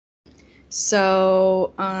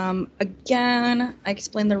So, again, I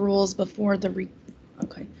explained the rules before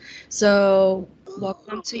okay. So,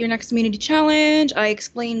 welcome to your next community challenge. I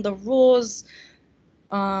explained the rules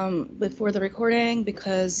before the recording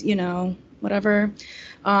because, whatever.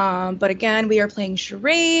 But again, we are playing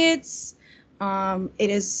charades. It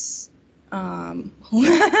is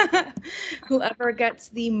whoever gets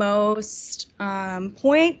the most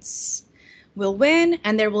points will win,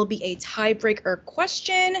 and there will be a tiebreaker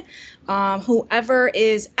question. Whoever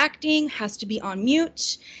is acting has to be on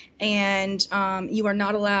mute, and you are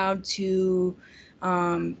not allowed to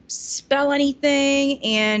spell anything,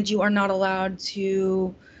 and you are not allowed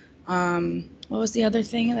to, what was the other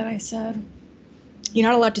thing that I said? You're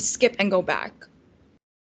not allowed to skip and go back.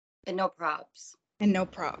 And no props. And no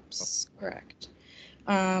props, correct.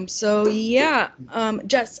 So yeah,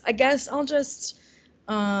 Jess, I guess I'll just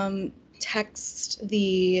text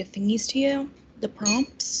the thingies to you, the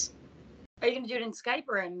prompts. Are you going to do it in Skype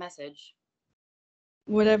or in message?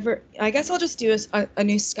 Whatever. I guess I'll just do a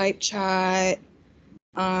new Skype chat.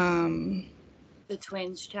 The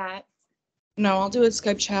twins chat? No, I'll do a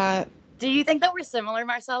Skype chat. Do you think that we're similar,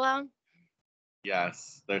 Marcelo?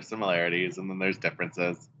 Yes, there's similarities and then there's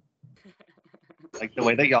differences. Like the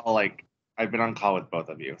way that y'all like, I've been on call with both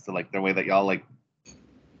of you, so like the way that y'all like,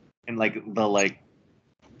 and like the like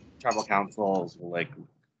tribal councils will like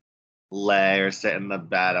lay or sit in the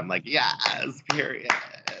bed. I'm like, yes, period.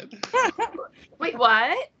 Wait,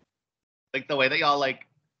 what? Like the way that y'all like,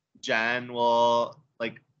 Jen will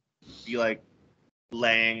like be like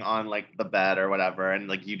laying on like the bed or whatever, and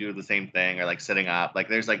like you do the same thing or like sitting up. Like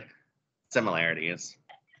there's like similarities.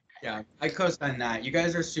 Yeah, I co-sign that. You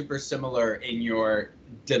guys are super similar in your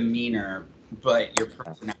demeanor, but your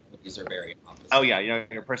personalities are very opposite. Oh yeah,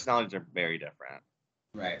 your personalities are very different.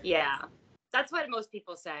 Right. Yeah. That's what most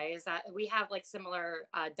people say, is that we have like similar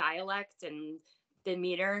dialect and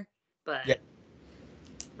demeanor, but yeah.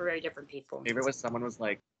 we're very different people. Favorite was someone was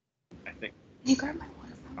like, I think. You grab my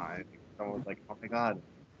water. I think someone was like, oh my god.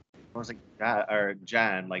 I was like, or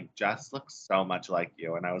Jen, like Jess looks so much like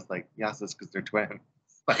you, and I was like, yes, it's because they're twins.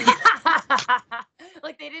 Like,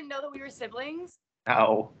 like they didn't know that we were siblings.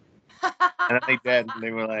 no. And then they did, and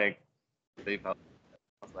they were like, they felt.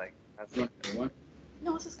 I was like, that's one.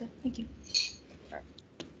 No, this is good. Thank you.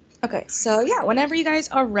 Okay, so yeah, whenever you guys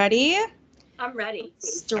are ready. I'm ready.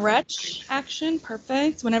 Stretch action,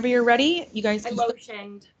 perfect. Whenever you're ready, you guys I can.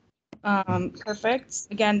 motioned. Perfect.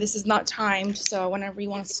 Again, this is not timed, so whenever you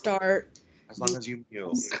want to start. as long as you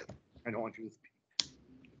mute. I don't want you to speak.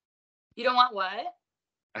 You don't want what?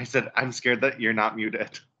 I said, I'm scared that you're not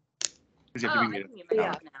muted. Because you have to be I muted. can mute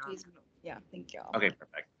myself now. Please, yeah, thank you. Okay,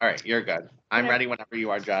 perfect. All right, you're good. I'm ready whenever you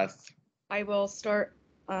are, Jess. I will start.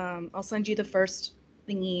 I'll send you the first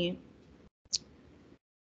thingy.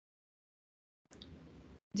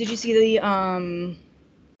 Did you see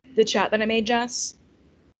the chat that I made, Jess?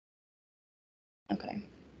 Okay.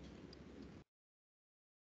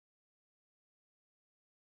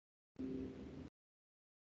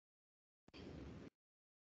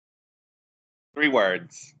 Three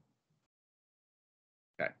words.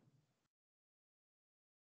 Okay.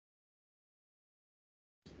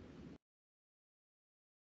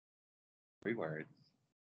 Three words.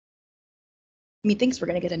 Methinks we're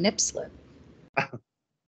gonna get a nip slip.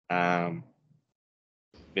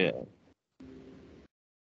 Big.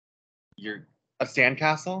 You're a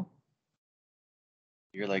sandcastle?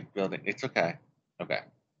 You're like building. It's okay. Okay.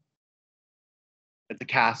 It's a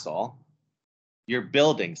castle. You're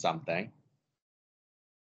building something.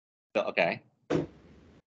 Okay. Are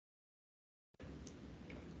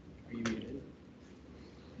you muted?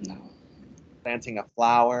 No. Planting a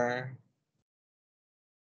flower.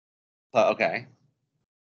 Okay.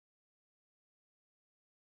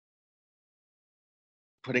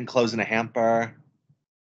 Putting clothes in a hamper.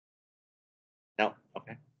 No.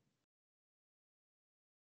 Okay.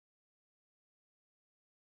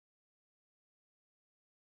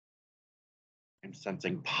 I'm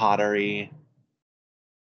sensing pottery.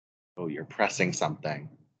 Oh, you're pressing something.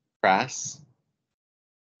 Press.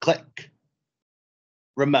 Click.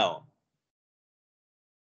 Remote.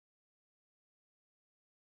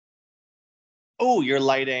 Oh, you're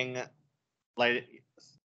lighting. Light.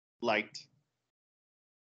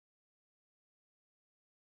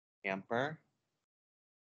 Hamper.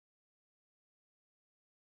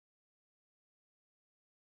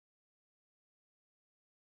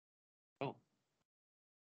 Oh.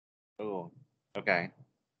 Oh. Okay.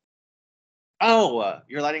 Oh,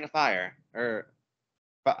 you're lighting a fire or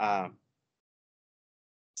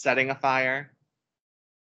setting a fire.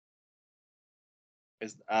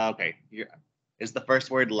 Is okay. Is the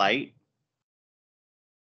first word light?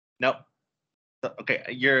 Nope. Okay,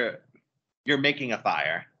 you're making a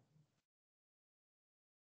fire.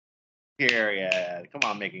 Period. Come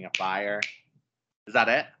on, making a fire. Is that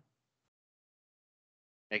it?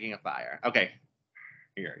 Making a fire. Okay.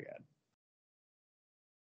 Period.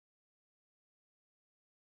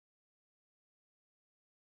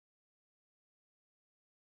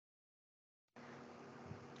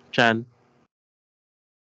 Jen.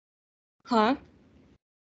 Huh?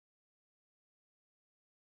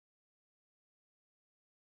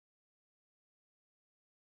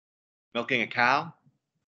 Milking a cow?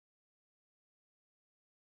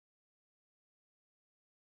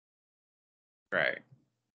 Right.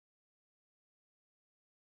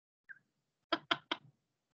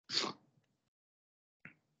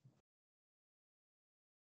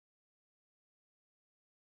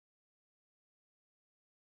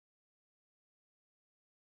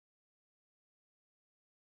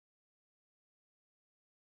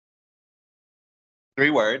 Three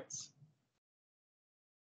words.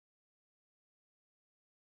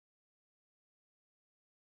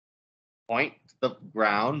 Point to the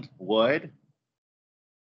ground, wood,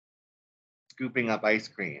 scooping up ice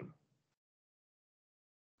cream.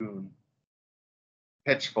 Spoon.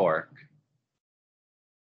 Pitchfork.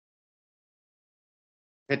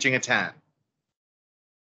 Pitching a tent.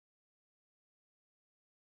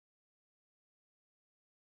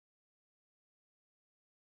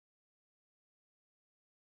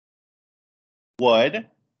 Wood.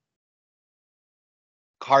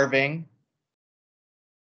 Carving.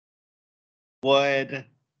 Wood.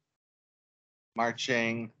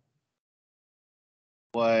 Marching.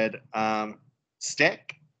 Wood.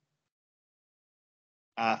 Stick.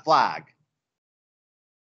 Flag.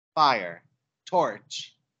 Fire.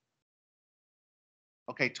 Torch.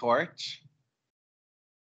 Okay, torch.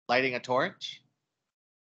 Lighting a torch.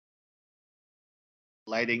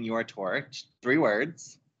 Lighting your torch. Three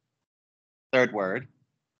words. Third word.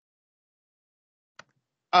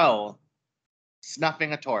 Oh,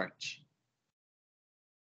 snuffing a torch.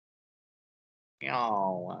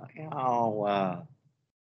 Oh, oh.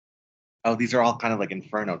 Oh, these are all kind of like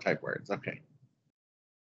Inferno type words. Okay.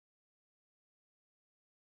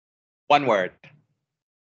 One word.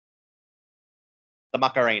 The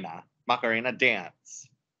Macarena. Macarena dance.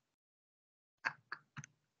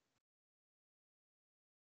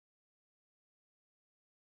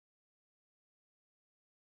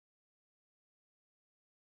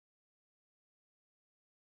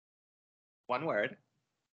 One word.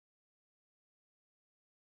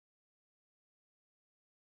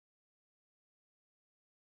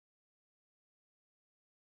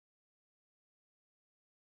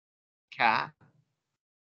 Cat.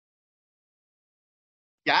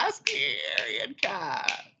 Yes, period,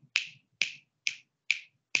 cat.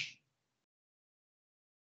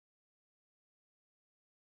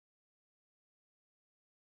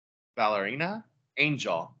 Ballerina.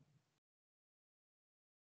 Angel.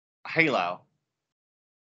 Halo.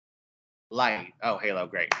 Light. Oh, halo,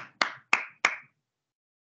 great.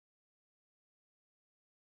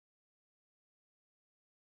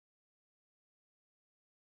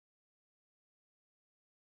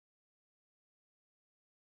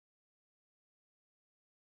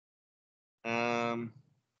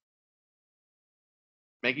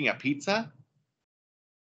 Making a pizza.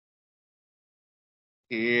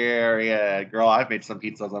 Period. Girl, I've made some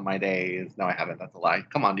pizzas on my days. No, I haven't. That's a lie.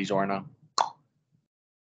 Come on, DiGiorno.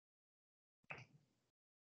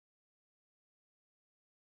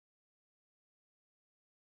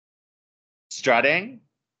 Strutting.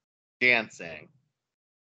 Dancing.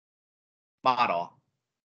 Model.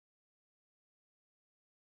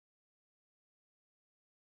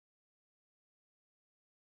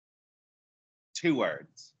 Two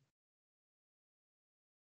words.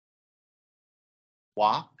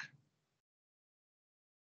 Walk.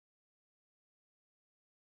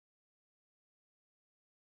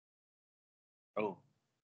 Oh.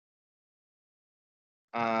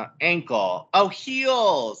 Ankle. Oh,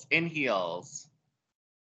 heels. In heels.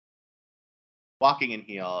 Walking in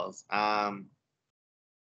heels.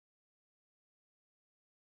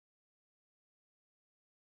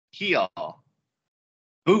 Heel.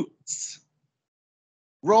 Boots.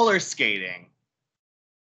 Roller skating.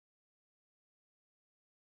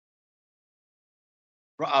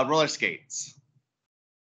 Roller skates.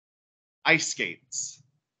 Ice skates.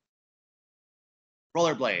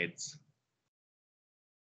 Rollerblades.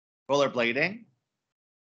 Rollerblading.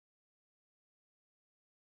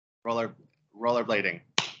 Rollerblading.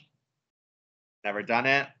 Never done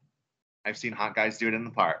it. I've seen hot guys do it in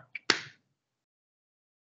the park.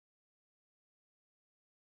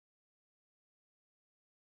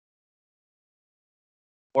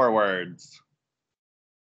 4 words.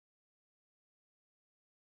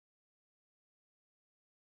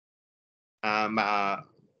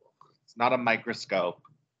 It's not a microscope.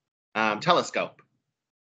 Telescope.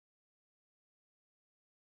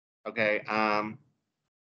 Okay.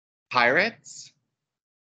 Pirates.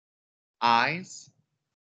 Eyes.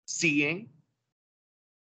 Seeing.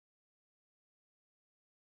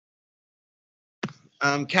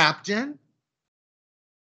 Captain.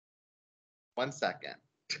 1 second.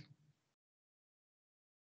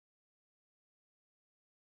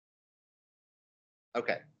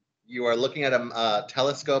 Okay. You are looking at a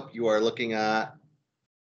telescope. You are looking at,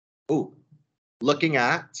 looking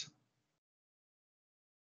at,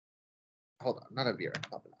 hold on, not a beer.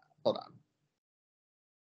 Hold on.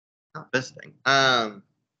 Not this thing.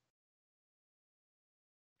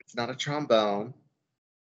 It's not a trombone.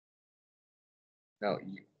 No,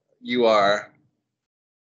 you are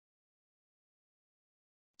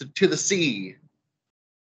to the sea.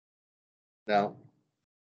 No.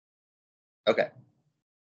 Okay.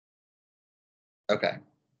 Okay.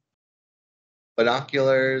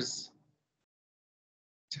 Binoculars.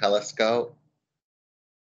 Telescope.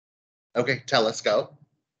 Okay, telescope.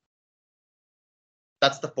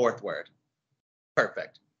 That's the 4th word.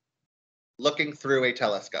 Perfect. Looking through a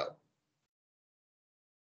telescope.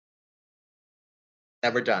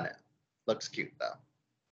 Never done it. Looks cute though.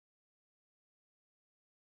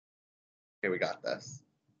 Okay, we got this.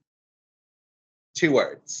 2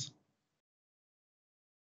 words.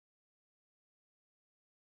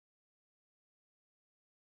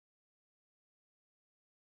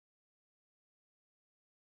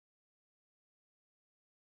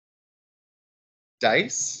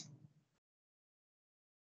 Dice.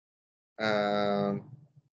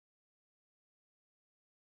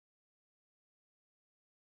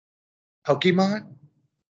 Pokemon.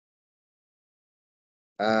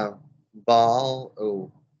 Ball.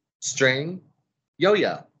 Oh, string.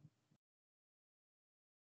 Yo-yo.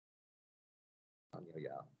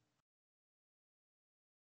 Yo-yo.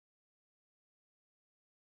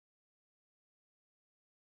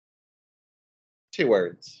 Two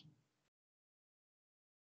words.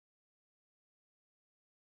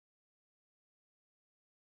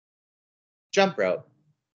 Jump rope.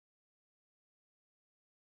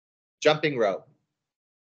 Jumping rope.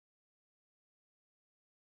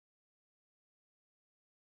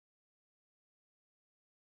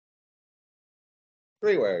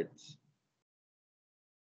 Three words.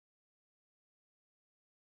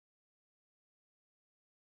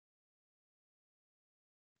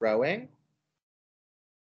 Rowing.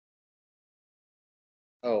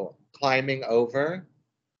 Oh, climbing over.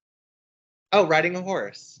 Oh, riding a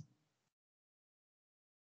horse.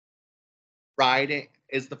 Riding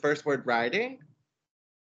is the first word riding.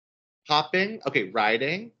 Hopping. Okay,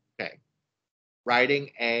 riding. Okay.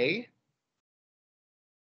 Riding a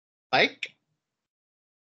bike.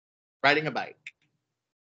 Riding a bike.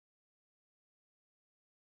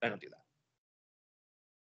 I don't do that.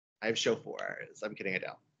 I have chauffeurs. I'm kidding, I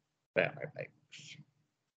don't. But I my bike.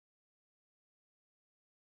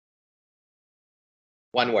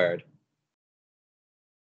 One word.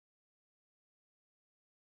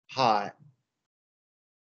 Hot.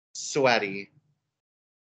 Sweaty.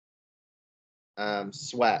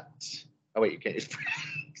 Sweat. Oh wait, you can't use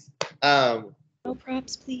props. No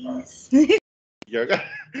props, please. Yoga.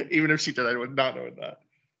 Even if she did, I would not know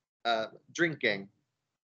that. Drinking.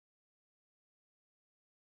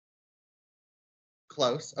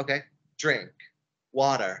 Close. Okay. Drink.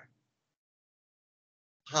 Water.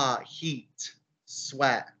 Hot. Heat.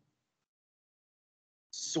 Sweat.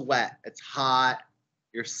 Sweat. It's hot.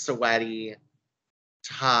 You're sweaty.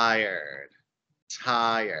 Tired.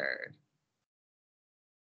 Tired.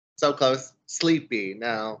 So close. Sleepy.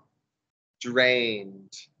 No.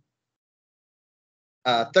 Drained.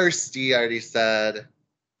 Thirsty, I already said.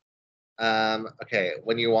 Okay,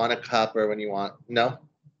 when you want a cup or when you want, no.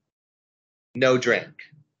 No drink.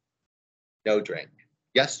 No drink.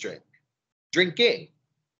 Yes, drink. Drinking.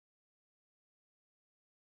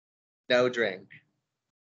 No drink.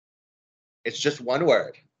 It's just one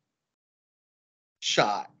word.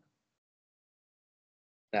 Shot.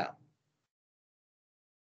 No.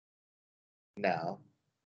 No.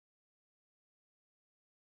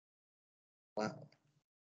 Wow.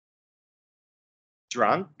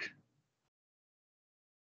 Drunk.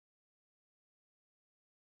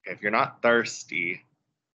 Okay, if you're not thirsty.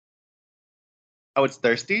 Oh, it's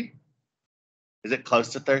thirsty? Is it close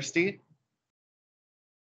to thirsty?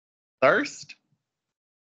 Thirst?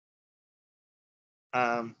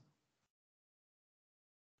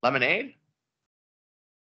 Lemonade?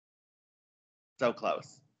 So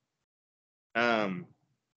close. Okay.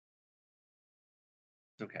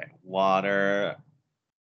 Water.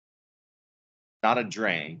 Not a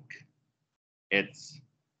drink. It's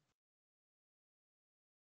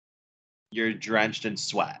you're drenched in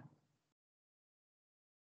sweat.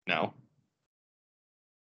 No.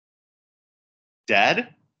 Dead?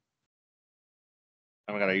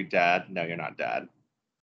 Oh my god, are you dead? No, you're not dead.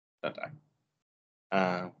 Don't die.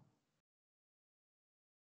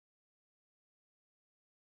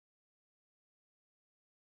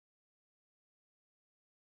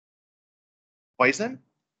 Poison?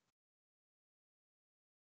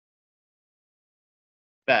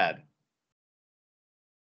 Bed.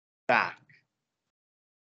 Back.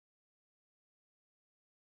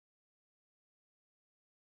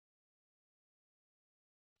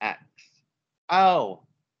 X. Oh.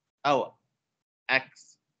 Oh.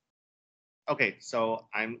 X. Okay, so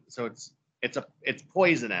it's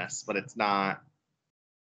poisonous, but it's not.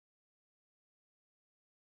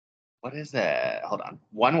 What is it? Hold on.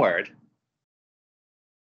 One word.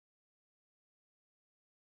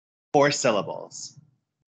 4 syllables.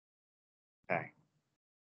 Okay.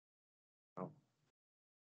 Oh,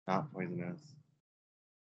 not poisonous.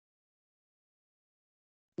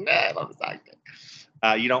 Nah, I love this acting.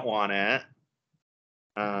 You don't want it.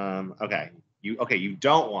 Okay. You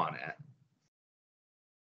don't want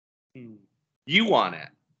it. You want it.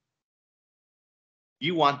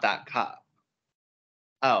 You want that cup.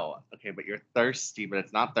 Oh, okay, but you're thirsty, but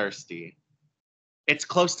it's not thirsty. It's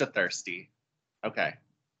close to thirsty. Okay.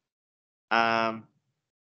 Oh,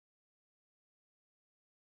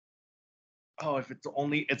 if it's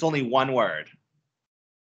only one word.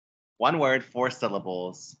 One word, 4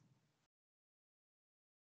 syllables.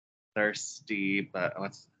 Thirsty, but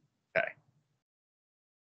what's okay.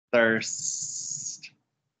 Thirst.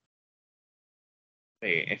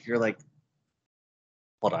 Wait, if you're like,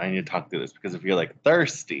 hold on, I need to talk through this because if you're like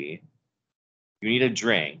thirsty, you need a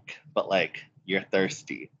drink, but like you're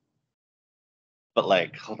thirsty. But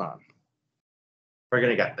like, hold on. We're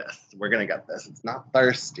gonna get this. We're gonna get this. It's not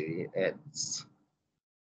thirsty. It's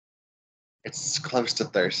close to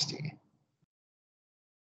thirsty.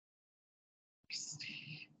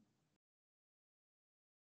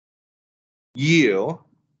 You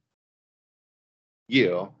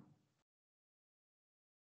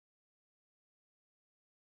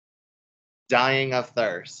dying of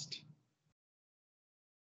thirst.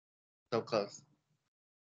 So close.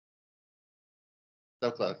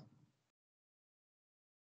 So close.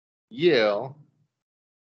 You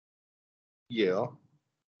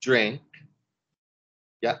drink.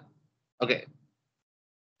 Yep. Okay.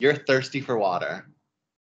 You're thirsty for water.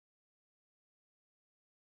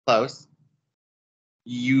 Close.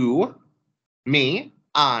 You, me,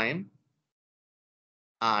 I'm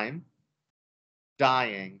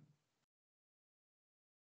dying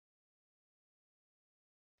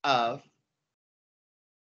of.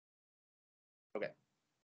 Okay.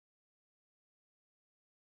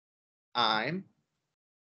 I'm.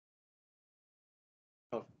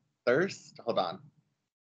 Oh, thirst. Hold on.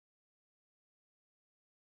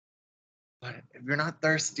 But if you're not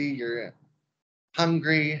thirsty, you're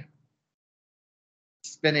hungry.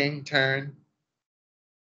 Spinning turn.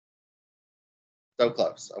 So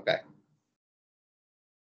close. Okay.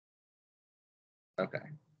 Okay.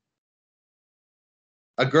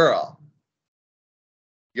 A girl.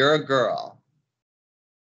 You're a girl.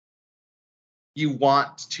 You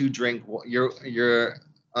want to drink. You're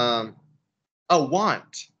oh,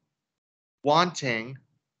 want. Wanting.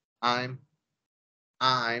 I'm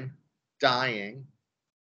dying.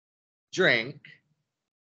 Drink.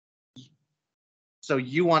 So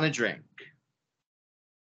you want to drink.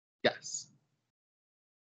 Yes.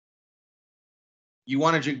 You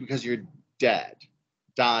want to drink because you're dead.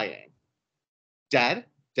 Dying. Dead?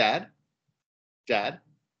 Dead? Dead?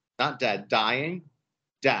 Not dead. Dying?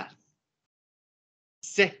 Death.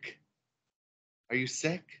 Sick. Are you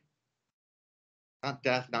sick? Not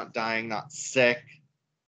death, not dying, not sick.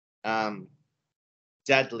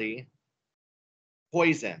 Deadly.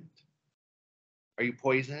 Poisoned. Are you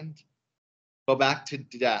poisoned? Go back to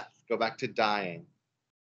death. Go back to dying.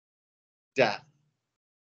 Death.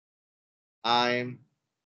 I'm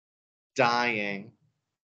dying.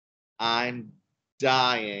 I'm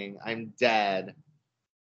dying. I'm dead.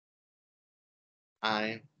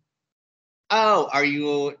 Oh, are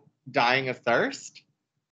you dying of thirst?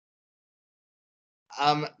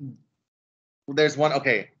 There's one.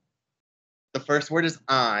 Okay. The first word is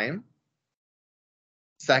I'm.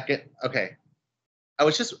 Second. Okay. Oh,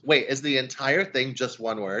 it's just, wait, is the entire thing just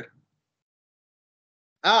one word?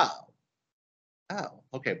 Oh. Oh,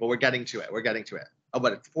 okay, but we're getting to it. We're getting to it. Oh,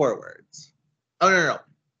 but it's 4 words. Oh, no.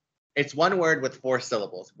 It's 1 word with 4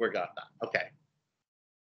 syllables. We got that. Okay.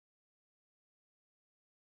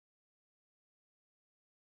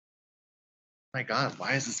 My God,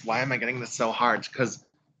 why am I getting this so hard? Because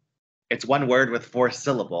it's 1 word with 4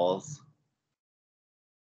 syllables.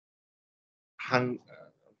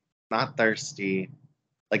 Not thirsty.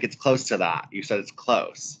 Like it's close to that. You said it's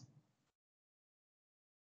close.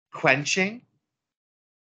 Quenching.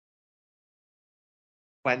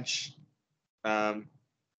 Quench.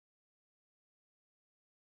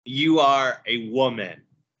 You are a woman,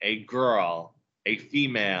 a girl, a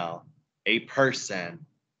female, a person.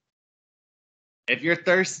 If you're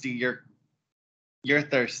thirsty, you're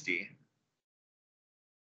thirsty.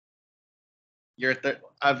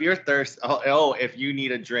 Of your thirst. Oh, if you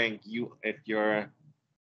need a drink, if you're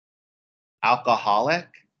alcoholic.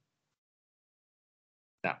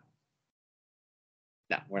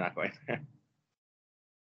 No, we're not going there.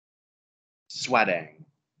 Sweating.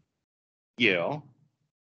 You.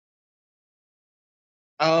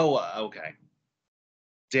 Oh, okay.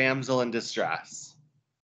 Damsel in distress.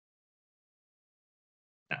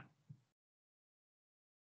 No.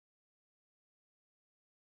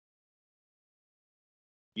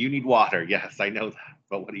 You need water. Yes, I know that.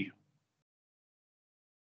 But what do you?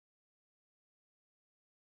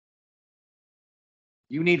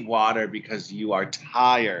 You need water because you are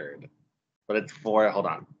tired. But it's 4, hold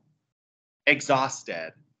on.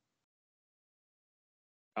 Exhausted.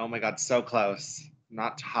 Oh my God, so close.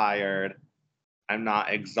 Not tired. I'm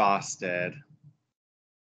not exhausted.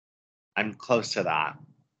 I'm close to that.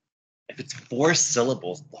 If it's 4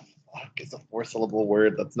 syllables, the fuck is a 4-syllable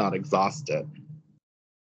word that's not exhausted?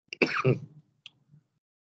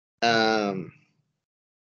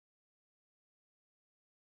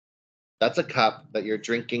 That's a cup that you're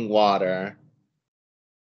drinking water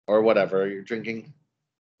or whatever you're drinking.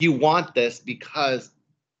 You want this because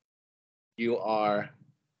you are.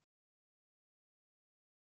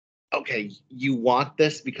 Okay, you want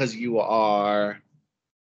this because you are.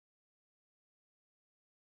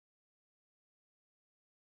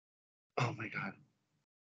 Oh my God.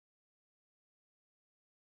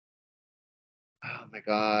 Oh my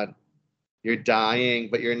God. You're dying,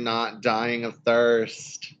 but you're not dying of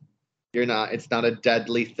thirst. You're not, it's not a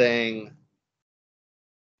deadly thing.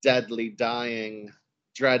 Deadly, dying,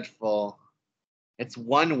 dreadful. It's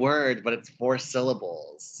 1 word, but it's 4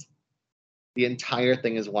 syllables. The entire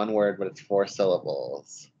thing is 1 word, but it's 4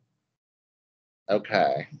 syllables.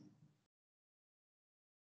 Okay.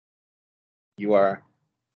 You are.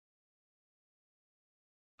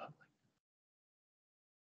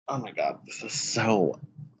 Oh my God, this is so.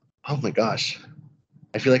 Oh my gosh.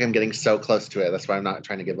 I feel like I'm getting so close to it. That's why I'm not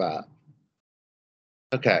trying to give up.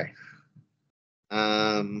 Okay.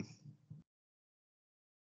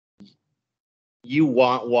 You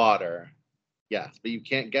want water. Yes, but you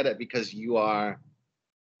can't get it because you want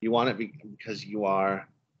it because you are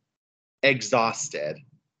exhausted.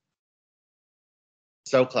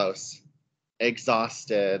 So close.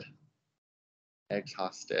 Exhausted.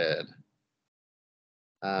 Exhausted.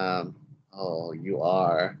 You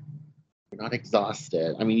are. You're not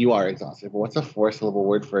exhausted. I mean, you are exhausted, but what's a 4-syllable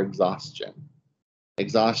word for exhaustion?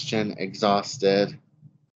 Exhaustion, exhausted,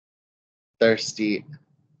 thirsty.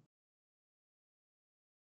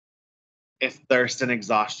 If thirst and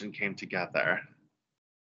exhaustion came together.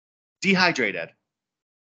 Dehydrated.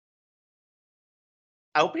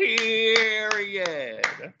 Oh, period.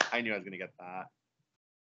 I knew I was going to get that.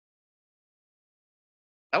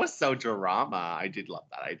 That was so drama. I did love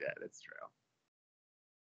that. I did. It's true.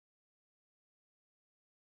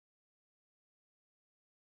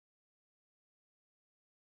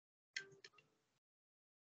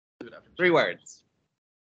 Three words.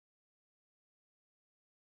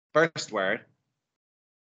 First word,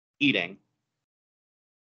 eating.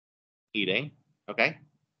 Eating. Okay.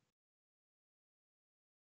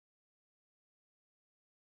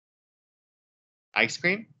 Ice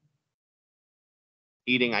cream.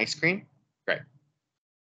 Eating ice cream. Great.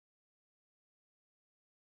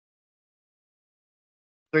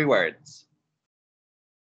 3 words.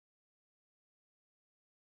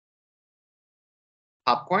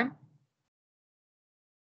 Popcorn.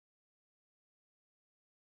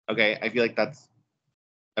 Okay, I feel like that's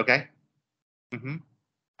okay.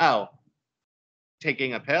 Oh,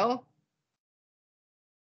 taking a pill.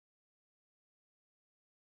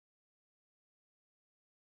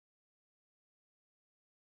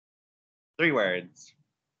 3 words.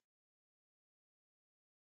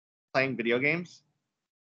 Playing video games.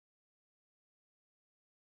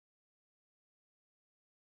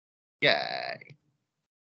 Yay.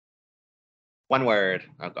 One word.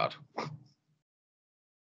 Oh God.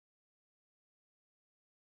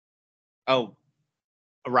 Oh,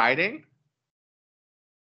 riding.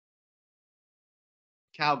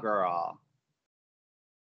 Cowgirl.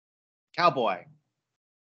 Cowboy.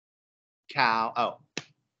 Cow. Oh,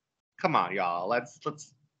 come on, y'all. Let's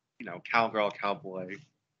cowgirl, cowboy,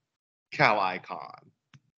 cow icon.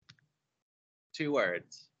 2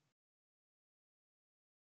 words.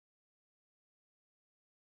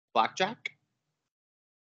 Blackjack.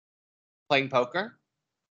 Playing poker.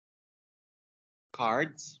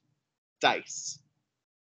 Cards. Dice.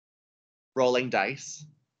 Rolling dice.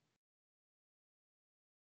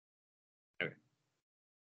 Okay.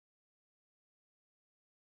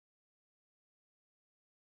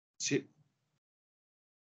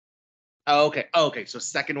 Oh, okay. Oh, okay. So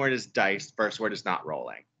second word is dice. First word is not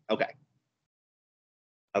rolling. Okay.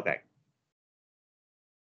 Okay.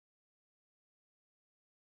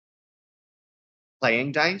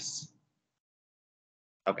 Playing dice.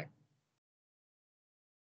 Okay.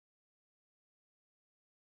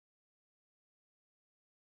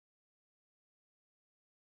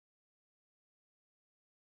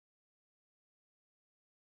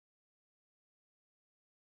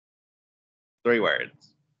 Three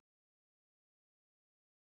words.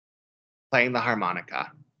 Playing the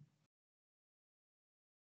harmonica.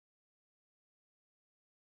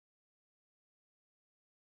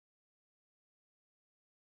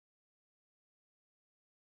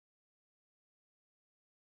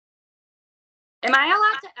 Am I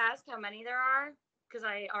allowed to ask how many there are? Because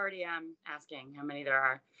I already am asking how many there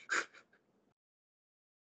are.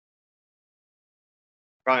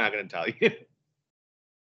 Probably not going to tell you.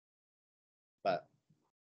 But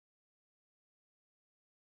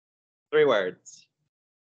 3 words.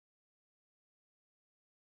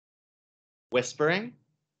 Whispering.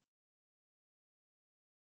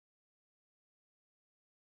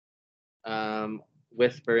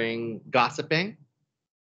 Whispering. Gossiping.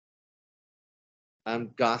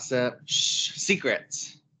 Gossip.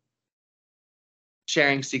 Secrets.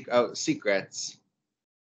 Sharing secrets.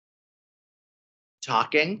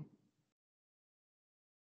 Talking.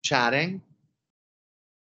 Chatting.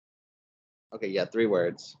 Okay, yeah, 3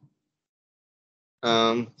 words.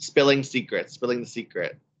 Spilling secrets. Spilling the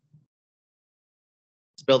secret.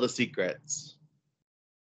 Spill the secrets.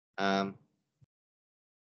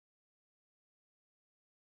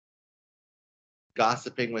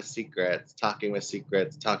 Gossiping with secrets. Talking with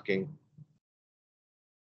secrets. Talking.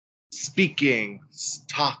 Speaking.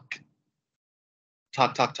 Talk.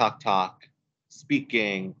 Talk, talk, talk, talk.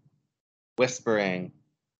 Speaking. Whispering.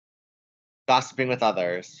 Gossiping with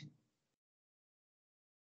others.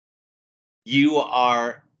 You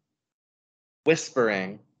are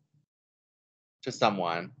whispering to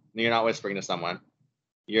someone. You're not whispering to someone.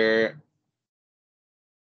 You're.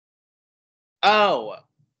 Oh!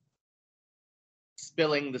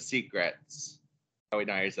 Spilling the secrets. Oh, wait,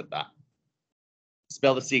 no, I already said that.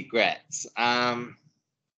 Spill the secrets.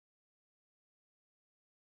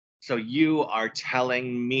 So you are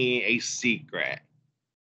telling me a secret.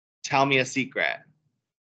 Tell me a secret.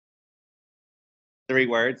 3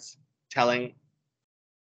 words. Telling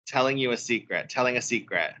you a secret. Telling a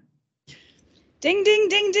secret. Ding, ding,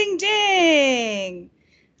 ding, ding, ding.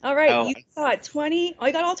 All right, Oh, you got 20. Oh,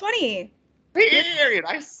 you got all 20. Period.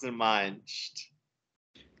 I smunched.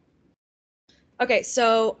 Okay,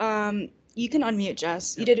 so you can unmute,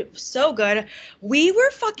 Jess. You did so good. We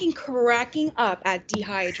were fucking cracking up at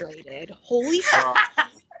dehydrated. Holy fuck.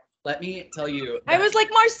 Let me tell you. I was like,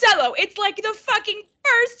 Marcelo, it's like the fucking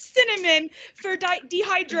first cinnamon for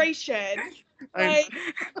dehydration. Like,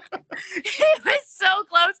 It was so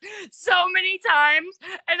close so many times.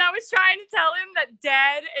 And I was trying to tell him that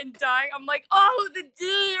dead and dying. I'm like, oh, the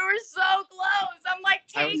D, you were so close. I'm like,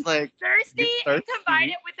 I take was like, thirsty "You're and combine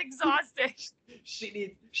thirsty?" it with exhausted.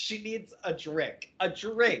 She needs a drink. A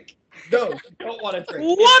drink. No, you don't want a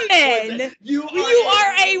drink. woman! You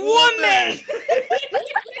are a woman!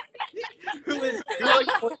 Who is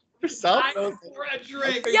Yourself. dying for a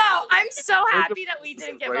drink. Yo, I'm so happy that we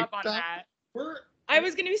didn't give up on that. I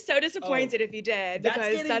was gonna be so disappointed if you did, That's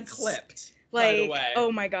because getting that's clipped, like, by the way,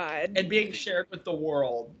 oh my god. and being shared with the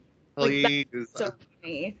world. Please. So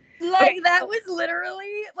funny. Like, Okay. that was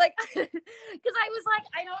literally, like, because I was like,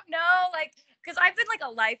 I don't know, like, because I've been, like, a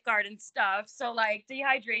lifeguard and stuff, so, like,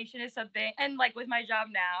 dehydration is something, and, like, with my job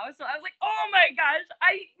now, so I was like, oh my gosh,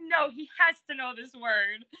 I know, he has to know this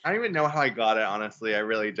word. I don't even know how I got it, honestly. I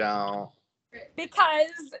really don't.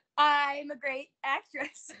 Because I'm a great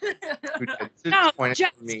actress. It's No, disappointing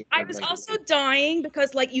Jess, for me. I was also dying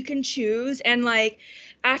because, like, you can choose, and, like,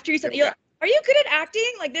 after you said, Are you good at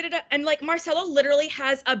acting? Like, and like Marcelo literally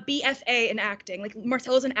has a BFA in acting. Like,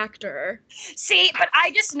 Marcelo's an actor. See, but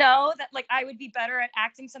I just know that like I would be better at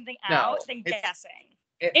acting something out than guessing.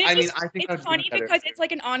 I think it's funny because it's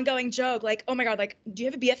like an ongoing joke. Like, oh my god, like, do you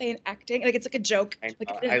have a BFA in acting? Like, it's like a joke. I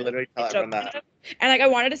literally tell everyone that. And like, I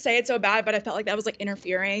wanted to say it so bad, but I felt like that was like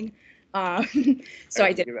interfering. So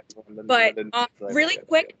I did. But really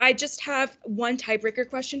quick, I just have one tiebreaker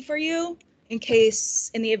question for you in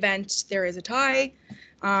case, in the event there is a tie.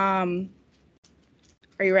 Are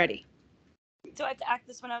you ready? Do I have to act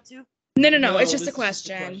this one out too? No, it's just a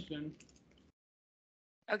question.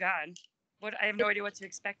 Oh god. What? I have no idea what to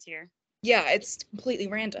expect here. Yeah, it's completely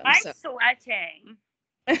random. I'm so. sweating.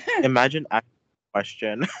 Imagine asking a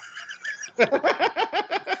question.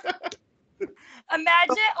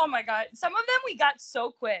 Imagine, oh my god. Some of them we got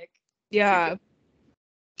so quick. Yeah.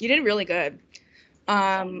 You did really good.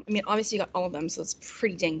 I mean, obviously you got all of them, so it's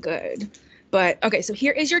pretty dang good. But okay, so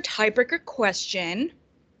here is your tiebreaker question.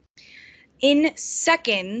 In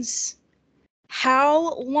seconds,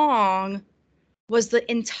 how long was the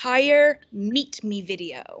entire Meet Me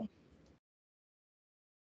video?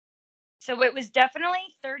 So it was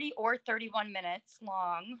definitely 30 or 31 minutes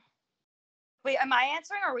long. Wait, am I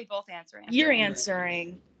answering or are we both answering? You're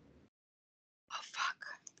answering. Oh, fuck.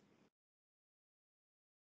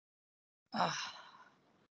 Ugh.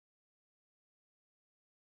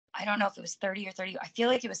 I don't know if it was 30 or 30. I feel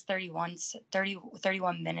like it was 31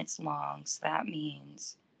 minutes long. So that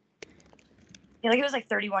means I feel like it was like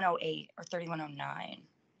 31:08 or 31:09.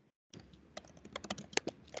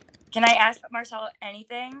 Can I ask Marcelo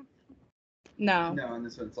anything? No. No, and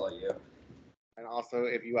this one's all you. And also,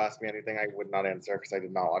 if you ask me anything, I would not answer because I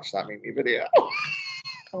did not watch that Meet Me video.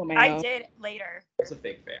 Oh my I god. did later. I was a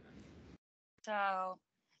big fan. So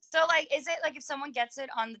like, is it like if someone gets it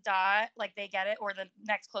on the dot, like they get it, or the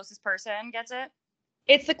next closest person gets it?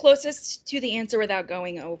 It's the closest to the answer without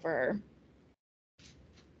going over.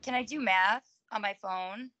 Can I do math on my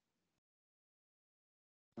phone?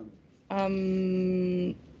 I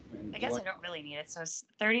guess I don't really need it. So it's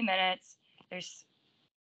 30 minutes. There's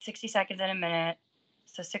 60 seconds in a minute.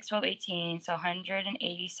 So 6, 12, 18. So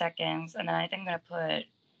 180 seconds. And then I think I'm going to put,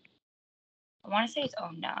 I want to say it's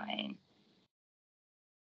 09.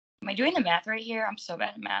 Am I doing the math right here? I'm so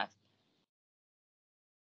bad at math.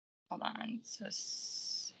 Hold on. So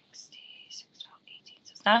 60, 6, 12, 18.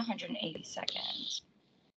 So it's not 180 seconds.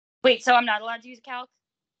 Wait, so I'm not allowed to use calc?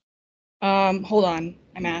 Hold on.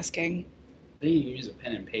 I'm asking. I think you can use a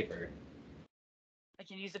pen and paper. I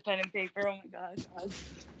can use a pen and paper. Oh my gosh.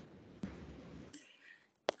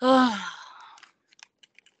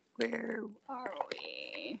 Where are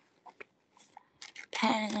we?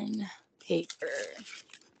 Pen, paper.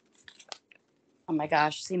 Oh my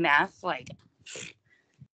gosh. See, math, like,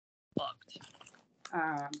 booked.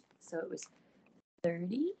 So it was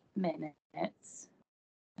 30 minutes.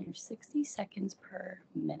 There's 60 seconds per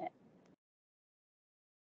minute.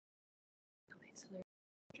 Okay, so there's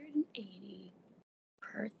 180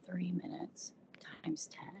 per 3 minutes times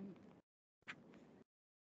 10.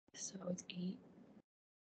 So it's 8.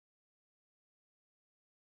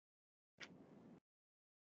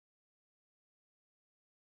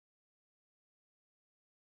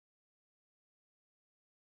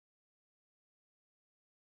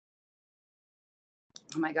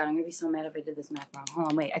 Oh my god, I'm gonna be so mad if I did this math wrong. Hold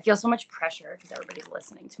on, wait. I feel so much pressure because everybody's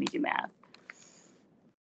listening to me do math.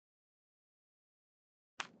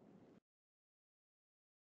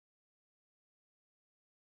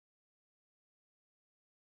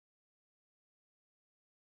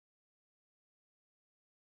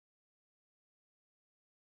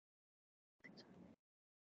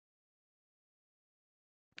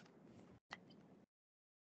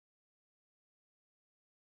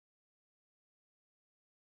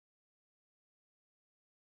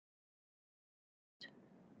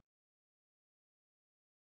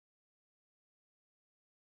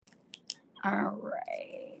 All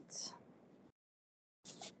right.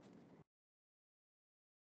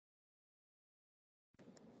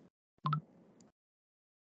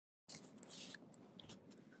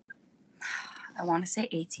 I want to say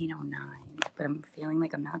 1809, but I'm feeling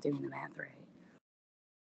like I'm not doing the math right.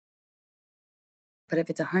 But if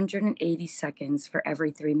it's 180 seconds for every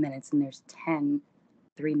 3 minutes and there's 10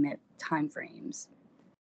 3-minute time frames,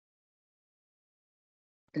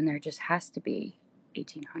 then there just has to be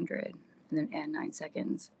 1800 and then add 9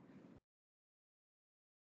 seconds.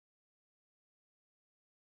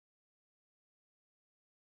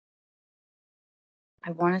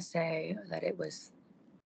 I want to say that it was,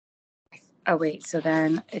 Oh wait, so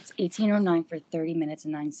then it's 18:09 for 30 minutes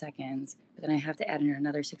and 9 seconds. But then I have to add in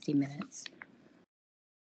another 60 minutes.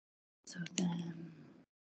 So then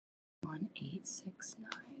 1869.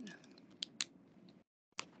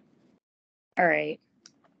 All right.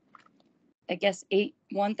 I guess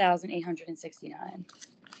 1,869.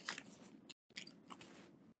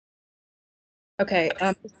 Okay,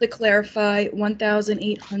 just to clarify,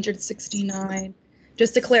 1,869.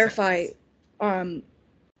 Just to clarify,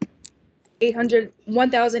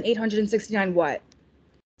 1,869 what?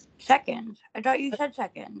 Second. I thought you said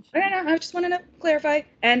second. I don't know. I just wanted to clarify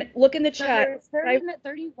and look in the So chat. there's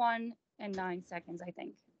 31 and 9 seconds, I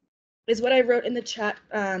think. Is what I wrote in the chat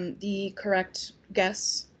the correct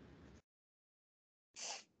guess?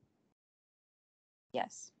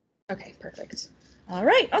 Yes. Okay, perfect. All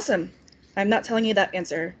right, awesome. I'm not telling you that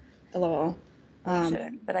answer, lol. I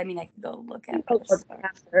shouldn't, but I mean, I could go look at I'll this. look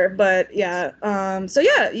after, but yeah. So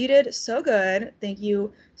yeah, you did so good. Thank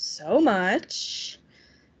you so much.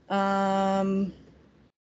 Yeah,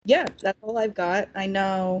 that's all I've got. I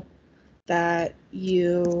know that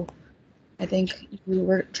I think you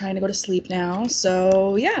were trying to go to sleep now.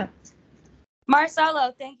 So yeah.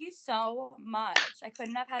 Marcelo, thank you so much. I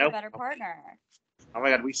couldn't have had a Nope. better partner. Oh my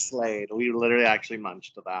god, we slayed. We literally actually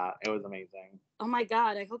munched to that. It was amazing. Oh my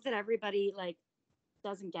god, I hope that everybody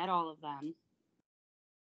doesn't get all of them.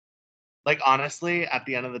 Like honestly, at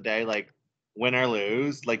the end of the day, like win or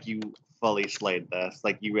lose, like you fully slayed this.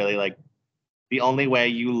 Like you really like the only way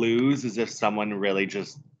you lose is if someone really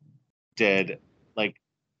just did like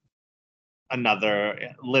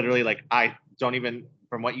another literally like I don't even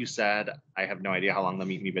from what you said, I have no idea how long the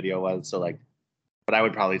Meet Me video was. So like but I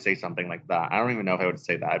would probably say something like that. I don't even know if I would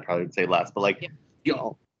say that. I probably would say less. But like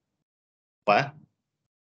yo what?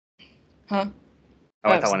 Huh?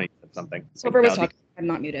 Oh, I thought when I said something. Sober was No, talking. I'm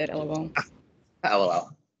not muted. LOL. LOL.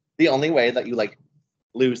 The only way that you like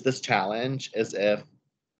lose this challenge is if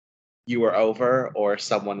you were over or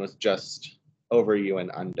someone was just over you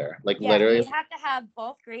and under. Like Yeah, literally you'd have to have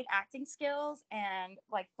both great acting skills and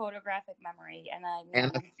photographic memory, and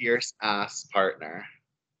and a fierce ass partner.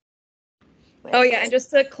 Oh yeah, and just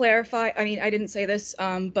to clarify, I mean I didn't say this,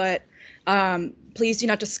 but please do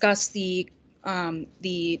not discuss the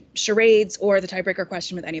charades or the tiebreaker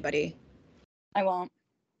question with anybody. I won't.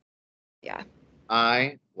 Yeah.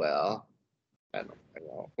 I will. I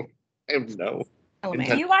won't. I have no. Oh Do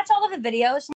man. you watch all of the videos